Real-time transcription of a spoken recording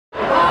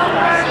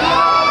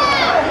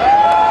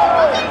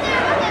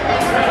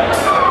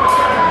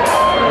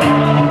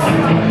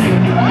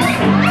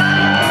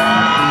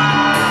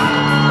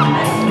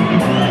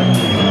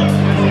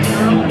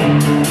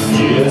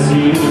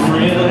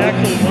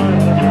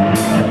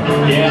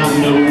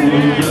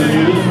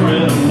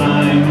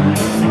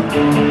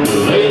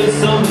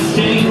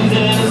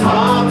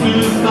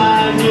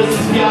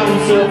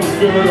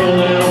girl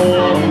and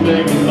one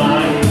big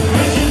line.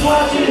 And she's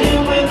watching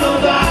him with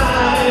those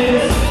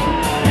eyes,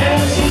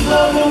 and she's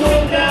loving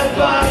with that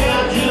body.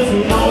 I just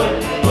know it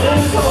when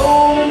it's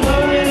holding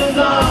her in his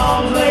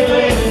arms late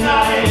at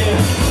night.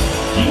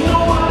 You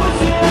know I wish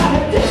that I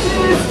had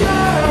Jessies,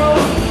 girl.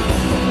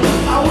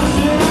 I wish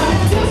that I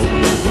had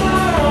Jessies,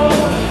 girl.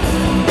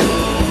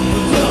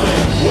 So tell me,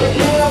 where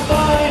can I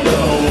find a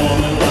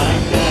woman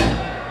like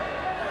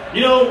that?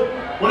 You know,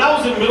 when I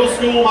was in middle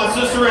school, my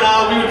sister and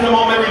I, we would come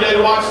home every day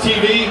to watch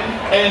TV,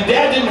 and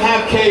Dad didn't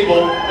have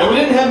cable, and we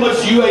didn't have much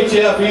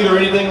UHF either or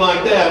anything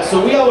like that,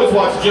 so we always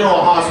watched General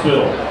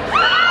Hospital.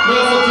 You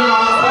know, General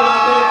Hospital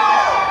like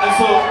that? And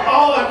so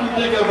all I can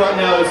think of right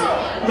now is,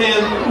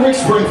 man, Rick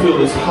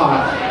Springfield is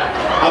hot.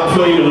 I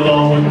played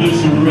along with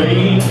this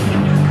charade.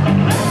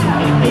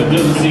 There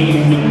doesn't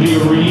seem to be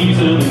a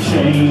reason to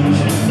change.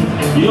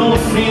 You don't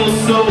feel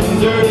so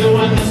dirty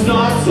when you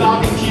start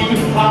talking cute.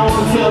 I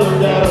want to tell her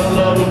that I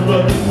love her,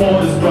 but the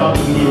point is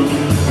probably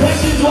moved.